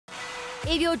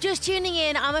If you're just tuning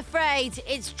in, I'm afraid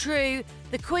it's true.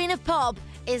 The Queen of Pop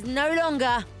is no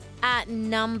longer at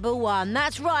 #1.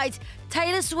 That's right,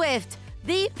 Taylor Swift,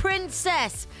 the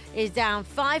princess, is down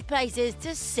 5 places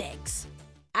to 6.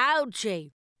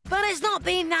 Ouchie. But it's not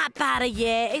been that bad a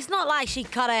year. It's not like she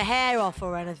cut her hair off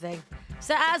or anything.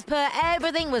 So as per,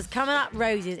 everything was coming up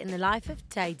roses in the life of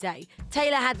Tay-Tay.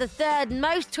 Taylor had the 3rd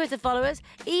most Twitter followers,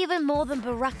 even more than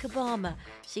Barack Obama.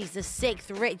 She's the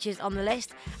 6th richest on the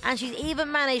list, and she's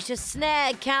even managed to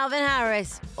snare Calvin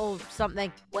Harris or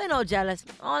something. We're not jealous,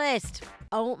 honest.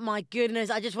 Oh my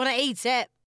goodness, I just want to eat it.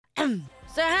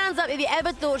 So hands up if you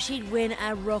ever thought she'd win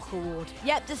a rock award.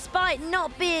 Yep, despite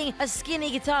not being a skinny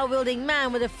guitar-wielding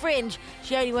man with a fringe,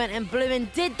 she only went and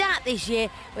blooming did that this year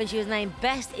when she was named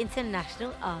Best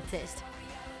International Artist.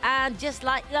 And just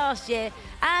like last year,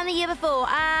 and the year before,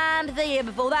 and the year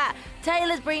before that,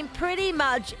 Taylor's been pretty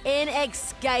much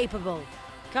inescapable.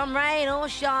 Come rain or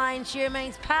shine, she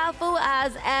remains powerful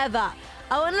as ever.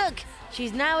 Oh, and look,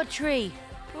 she's now a tree.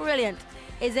 Brilliant.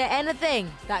 Is there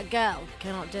anything that girl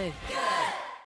cannot do?